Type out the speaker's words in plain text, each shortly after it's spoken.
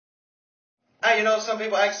Ah, you know, some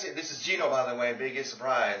people actually, this is Gino, by the way, biggest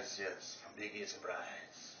surprise. Yes, biggest surprise.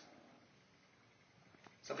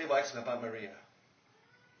 Some people ask me about Maria.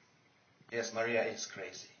 Yes, Maria is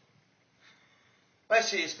crazy. But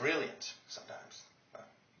she is brilliant sometimes.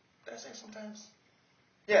 Did I say sometimes?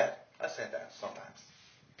 Yeah, I said that sometimes.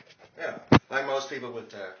 Yeah, like most people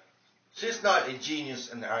would. She's not a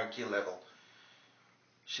genius in the IQ level.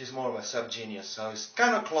 She's more of a sub-genius, so it's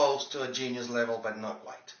kind of close to a genius level, but not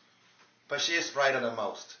quite. But she is brighter than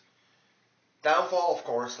most. Downfall, of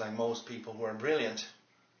course, like most people who are brilliant,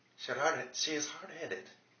 she is hard-headed.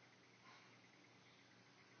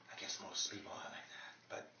 I guess most people are like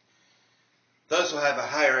that. But those who have a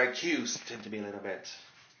higher IQs tend to be a little bit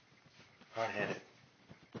hard-headed.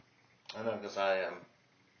 I know, because I am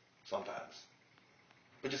sometimes.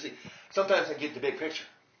 But you see, sometimes I get the big picture.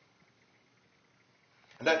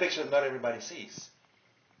 And that picture not everybody sees.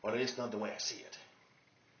 Or at least not the way I see it.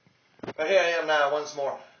 But here I am now once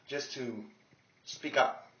more just to speak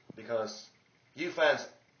up. Because you fans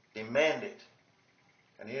demand it.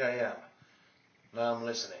 And here I am. Now I'm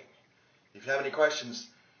listening. If you have any questions,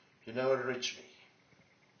 you know where to reach me.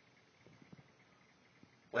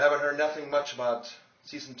 We haven't heard nothing much about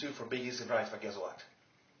Season 2 for Big Easy Brides, but guess what?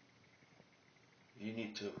 You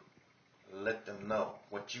need to let them know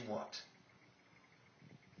what you want.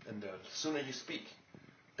 And the sooner you speak,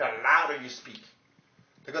 the louder you speak.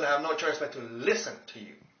 They're going to have no choice but to listen to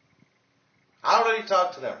you. I already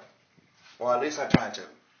talked to them. Well, at least I tried to.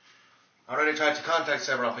 I already tried to contact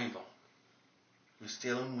several people. We're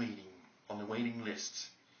still on the waiting list.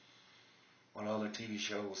 On other TV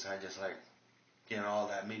shows, I just like getting all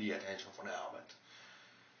that media attention for now.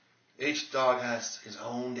 But each dog has his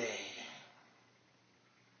own day.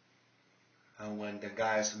 And when the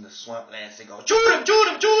guys in the swamplands, they go, shoot him, shoot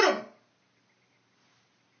him, shoot him!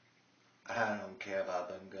 I don't care about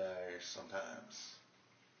them guys sometimes.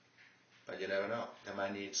 But you never know. They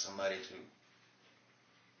might need somebody to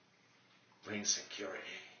bring security.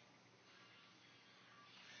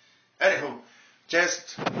 Anywho,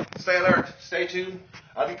 just stay alert, stay tuned.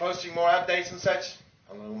 I'll be posting more updates and such.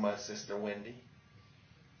 Along with my sister Wendy.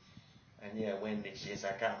 And yeah, Wendy, she's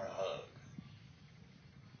our camera hug.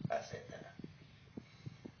 That's it.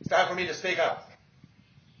 It's time for me to speak up.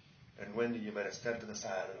 And Wendy, you better step to the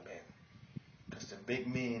side a little bit. Because the big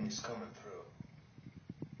man is coming through.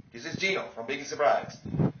 This is Gino from Big Easy Brides.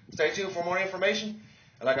 Stay tuned for more information.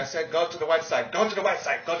 And like I said, go to the website. Go to the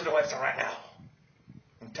website. Go to the website right now.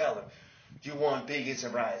 And tell them, you want Big Easy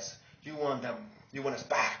Brides. You want them. You want us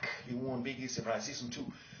back. You want Big Easy Brides Season 2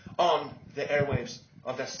 on the airwaves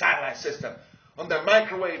of the satellite system. On the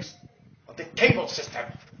microwaves of the cable system.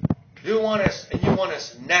 You want us, and you want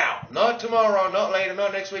us now. Not tomorrow, not later,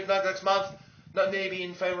 not next week, not next month, not maybe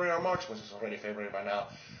in February or March, which is already February by now.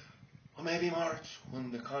 Or maybe March,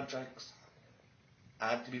 when the contracts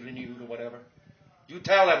have to be renewed or whatever. You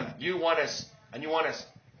tell them you want us, and you want us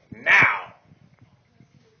now.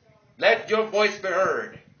 Let your voice be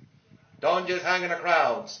heard. Don't just hang in the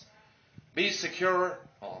crowds. Be secure.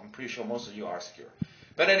 Oh, I'm pretty sure most of you are secure.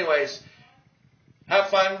 But anyways, have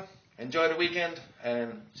fun. Enjoy the weekend,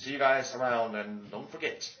 and see you guys around. And don't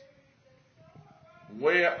forget,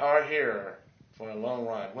 we are here for a long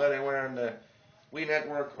run, whether we're in the We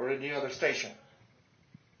Network or any other station.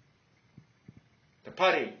 The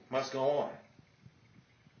party must go on.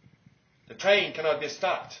 The train cannot be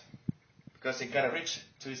stopped because it cannot reach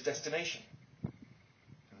to its destination.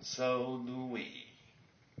 And so do we.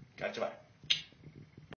 Catch you bye.